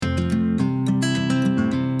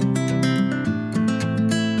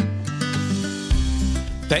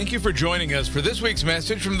Thank you for joining us for this week's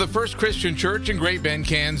message from the First Christian Church in Great Bend,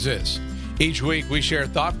 Kansas. Each week we share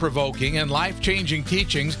thought-provoking and life-changing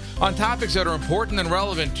teachings on topics that are important and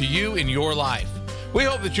relevant to you in your life. We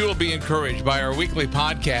hope that you will be encouraged by our weekly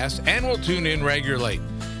podcast and will tune in regularly.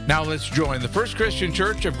 Now let's join the First Christian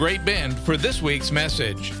Church of Great Bend for this week's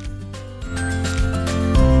message.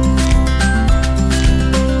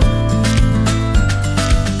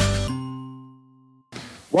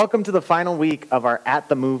 Welcome to the final week of our At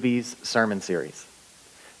the Movies sermon series.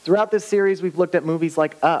 Throughout this series, we've looked at movies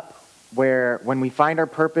like Up, where when we find our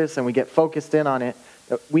purpose and we get focused in on it,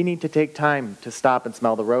 we need to take time to stop and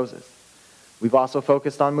smell the roses. We've also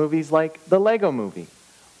focused on movies like the Lego Movie,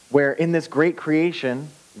 where in this great creation,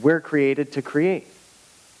 we're created to create.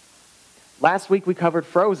 Last week, we covered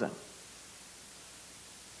Frozen,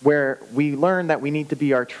 where we learned that we need to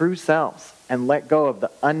be our true selves and let go of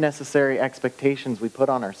the unnecessary expectations we put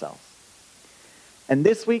on ourselves. And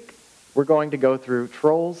this week, we're going to go through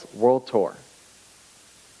Trolls World Tour,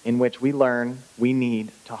 in which we learn we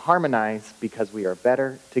need to harmonize because we are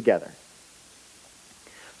better together.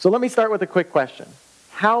 So let me start with a quick question.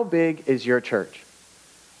 How big is your church?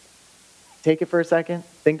 Take it for a second.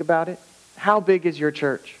 Think about it. How big is your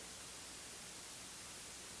church?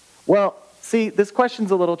 Well, see, this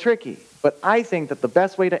question's a little tricky, but I think that the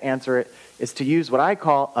best way to answer it is to use what I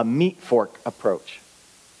call a meat fork approach.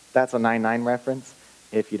 That's a 9-9 reference,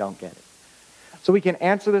 if you don't get it. So we can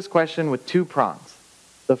answer this question with two prongs.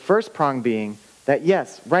 The first prong being that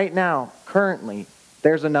yes, right now, currently,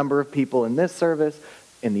 there's a number of people in this service,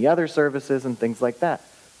 in the other services, and things like that.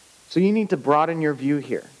 So you need to broaden your view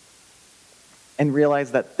here and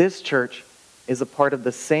realize that this church is a part of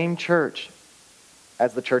the same church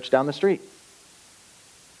as the church down the street.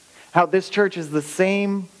 How this church is the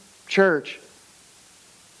same church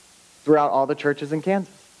throughout all the churches in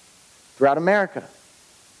Kansas, throughout America.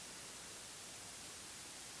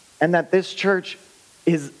 And that this church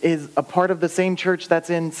is a part of the same church that's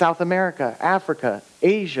in South America, Africa,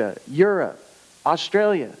 Asia, Europe,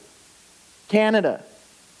 Australia, Canada.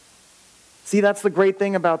 See, that's the great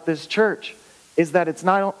thing about this church, is that it's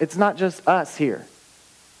not just us here.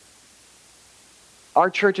 Our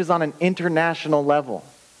church is on an international level.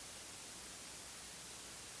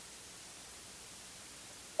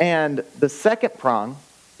 And the second prong,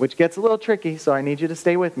 which gets a little tricky, so I need you to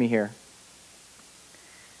stay with me here.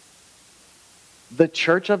 The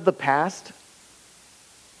church of the past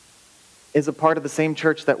is a part of the same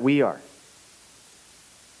church that we are.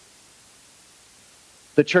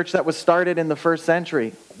 The church that was started in the first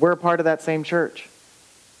century, we're a part of that same church.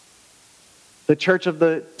 The church of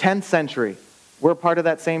the 10th century, we're a part of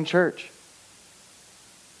that same church.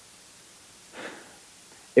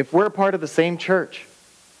 If we're a part of the same church,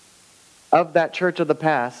 of that church of the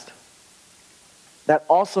past, that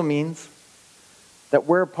also means that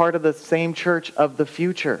we're a part of the same church of the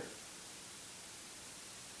future.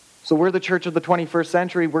 So we're the church of the 21st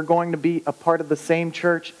century. We're going to be a part of the same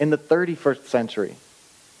church in the 31st century.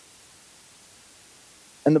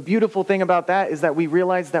 And the beautiful thing about that is that we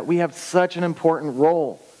realize that we have such an important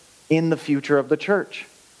role in the future of the church.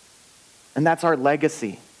 And that's our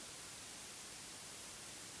legacy.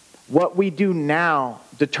 What we do now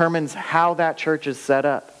determines how that church is set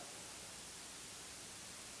up.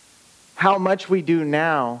 How much we do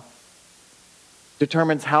now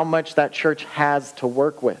determines how much that church has to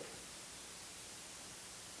work with.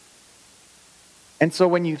 And so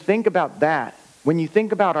when you think about that, when you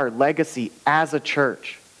think about our legacy as a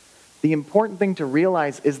church, the important thing to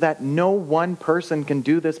realize is that no one person can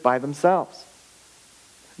do this by themselves.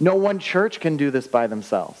 No one church can do this by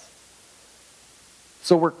themselves.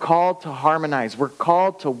 So we're called to harmonize. We're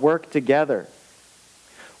called to work together.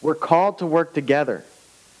 We're called to work together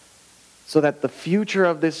so that the future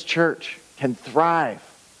of this church can thrive.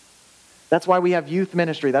 That's why we have youth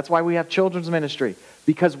ministry. That's why we have children's ministry,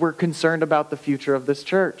 because we're concerned about the future of this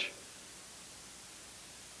church.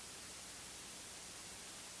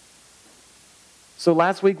 So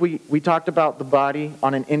last week we talked about the body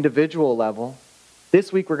on an individual level.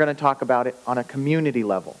 This week we're going to talk about it on a community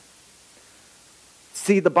level.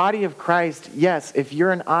 See, the body of Christ, yes, if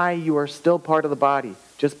you're an eye, you are still part of the body.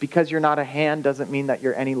 Just because you're not a hand doesn't mean that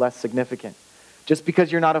you're any less significant. Just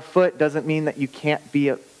because you're not a foot doesn't mean that you can't be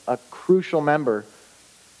a crucial member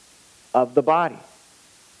of the body.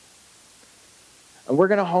 And we're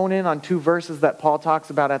going to hone in on two verses that Paul talks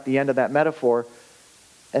about at the end of that metaphor,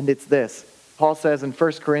 and it's this. Paul says in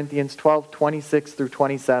 1 Corinthians 12:26 through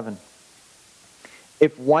 27,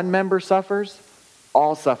 if one member suffers,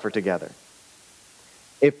 all suffer together.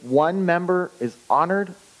 If one member is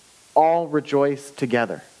honored, all rejoice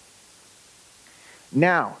together.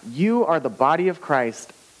 Now, you are the body of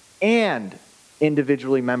Christ and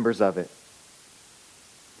individually members of it.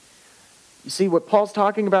 You see, what Paul's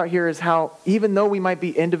talking about here is how even though we might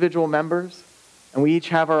be individual members and we each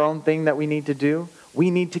have our own thing that we need to do, we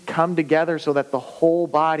need to come together so that the whole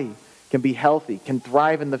body can be healthy, can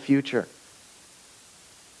thrive in the future.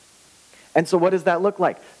 And so what does that look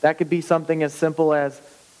like? That could be something as simple as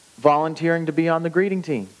volunteering to be on the greeting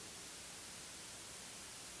team.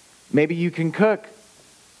 Maybe you can cook.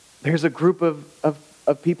 There's a group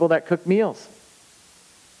of people that cook meals.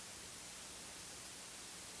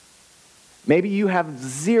 Maybe you have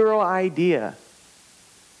zero idea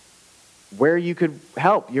where you could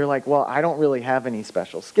help. You're like, well, I don't really have any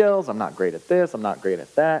special skills. I'm not great at this. I'm not great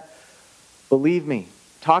at that. Believe me,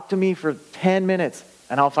 talk to me for 10 minutes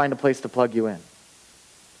and I'll find a place to plug you in.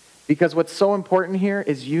 Because what's so important here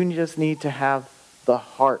is you just need to have the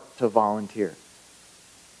heart to volunteer.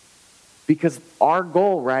 Because our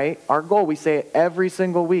goal, right? Our goal, we say it every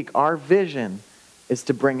single week, our vision is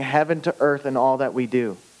to bring heaven to earth in all that we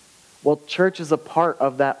do. Well, church is a part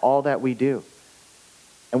of that, all that we do.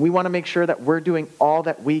 And we want to make sure that we're doing all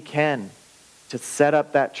that we can to set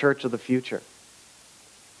up that church of the future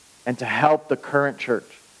and to help the current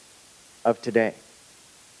church of today.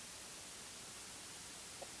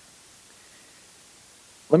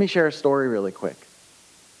 Let me share a story really quick.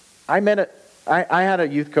 I had a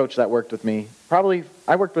youth coach that worked with me.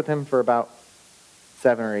 I worked with him for about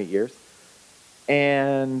 7 or 8 years.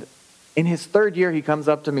 And in his 3rd year, he comes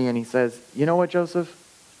up to me and he says, you know what, Joseph?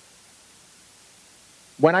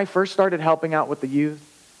 When I first started helping out with the youth,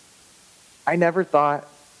 I never thought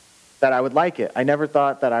that I would like it. I never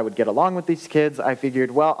thought that I would get along with these kids. I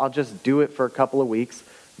figured, well, I'll just do it for a couple of weeks,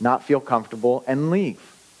 not feel comfortable, and leave.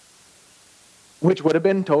 Which would have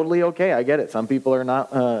been totally okay. I get it. Some people are not,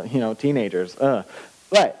 teenagers.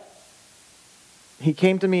 But he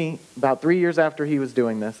came to me about 3 years after he was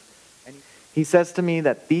doing this. And he says to me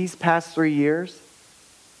that these past 3 years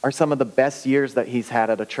are some of the best years that he's had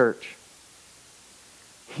at a church.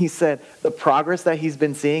 He said the progress that he's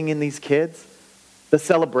been seeing in these kids, the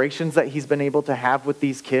celebrations that he's been able to have with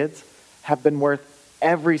these kids have been worth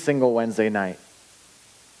every single Wednesday night.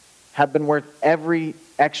 Have been worth every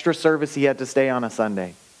extra service he had to stay on a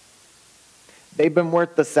Sunday. They've been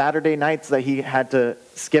worth the Saturday nights that he had to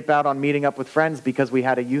skip out on meeting up with friends because we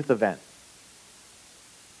had a youth event.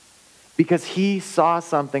 Because he saw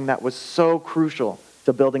something that was so crucial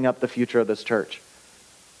to building up the future of this church.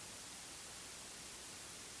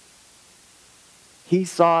 He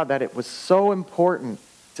saw that it was so important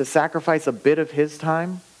to sacrifice a bit of his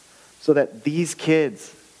time so that these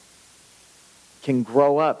kids can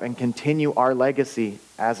grow up and continue our legacy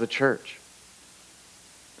as a church.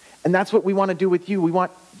 And that's what we want to do with you. We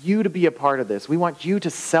want you to be a part of this. We want you to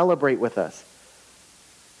celebrate with us.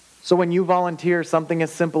 So when you volunteer, something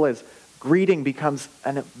as simple as greeting becomes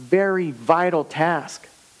a very vital task.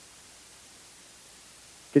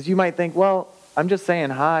 Because you might think, well, I'm just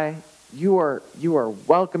saying hi. You are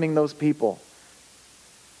welcoming those people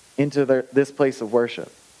into this place of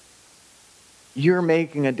worship. You're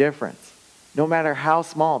making a difference. No matter how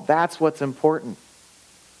small, that's what's important.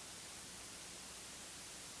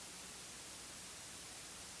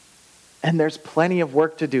 And there's plenty of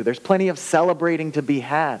work to do. There's plenty of celebrating to be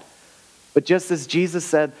had. But just as Jesus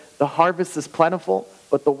said, the harvest is plentiful,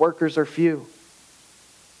 but the workers are few.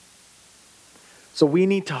 So we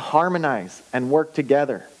need to harmonize and work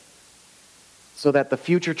together so that the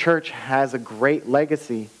future church has a great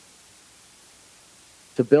legacy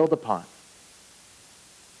to build upon.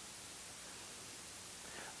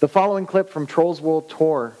 The following clip from Trolls World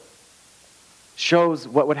Tour shows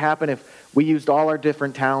what would happen if we used all our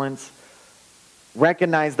different talents,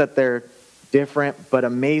 recognize that they're different but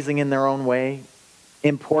amazing in their own way,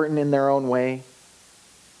 important in their own way,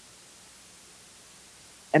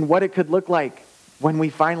 and what it could look like when we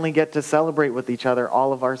finally get to celebrate with each other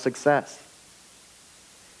all of our success.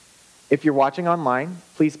 If you're watching online,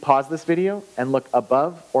 please pause this video and look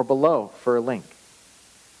above or below for a link.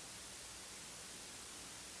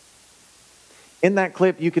 In that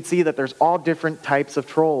clip, you could see that there's all different types of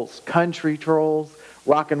trolls. Country trolls,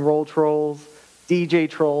 rock and roll trolls, DJ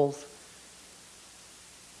trolls.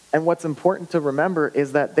 And what's important to remember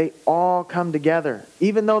is that they all come together.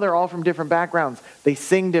 Even though they're all from different backgrounds, they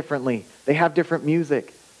sing differently, they have different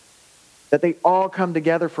music. That they all come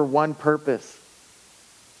together for one purpose.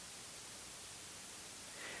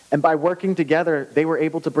 And by working together, they were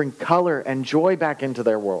able to bring color and joy back into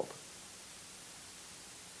their world.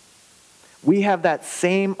 We have that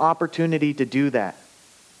same opportunity to do that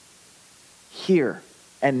here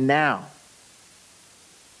and now.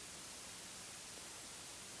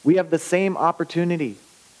 We have the same opportunity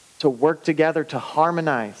to work together, to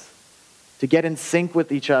harmonize, to get in sync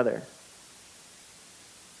with each other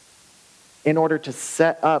in order to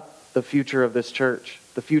set up the future of this church,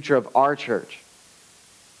 the future of our church.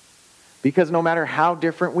 Because no matter how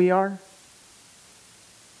different we are,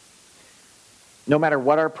 no matter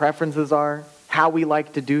what our preferences are, how we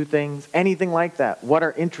like to do things, anything like that, what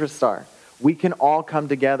our interests are, we can all come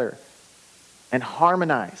together and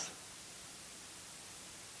harmonize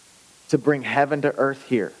to bring heaven to earth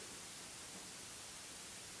here.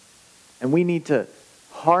 And we need to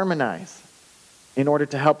harmonize in order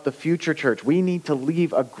to help the future church. We need to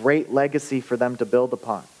leave a great legacy for them to build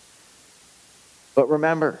upon. But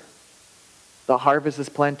remember, the harvest is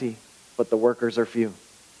plenty, but the workers are few.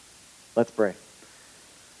 Let's pray.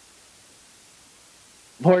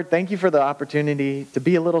 Lord, thank you for the opportunity to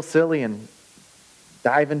be a little silly and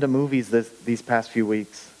dive into movies these past few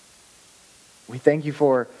weeks. We thank you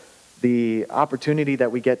for the opportunity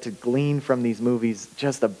that we get to glean from these movies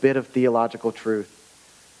just a bit of theological truth.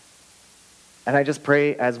 And I just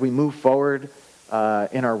pray as we move forward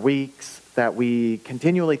in our weeks that we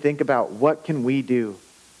continually think about what can we do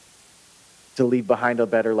to leave behind a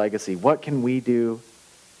better legacy? What can we do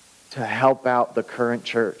to help out the current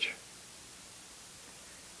church?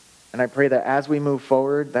 And I pray that as we move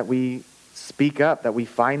forward, that we speak up, that we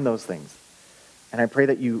find those things. And I pray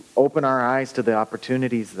that you open our eyes to the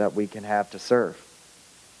opportunities that we can have to serve.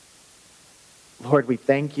 Lord, we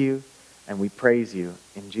thank you and we praise you.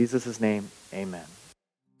 In Jesus' name, amen.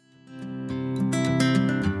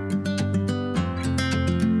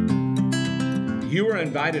 You are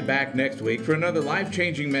invited back next week for another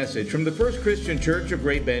life-changing message from the First Christian Church of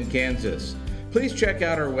Great Bend, Kansas. Please check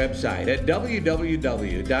out our website at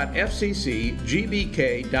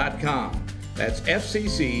www.fccgbk.com. That's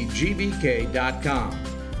fccgbk.com.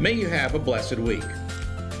 May you have a blessed week.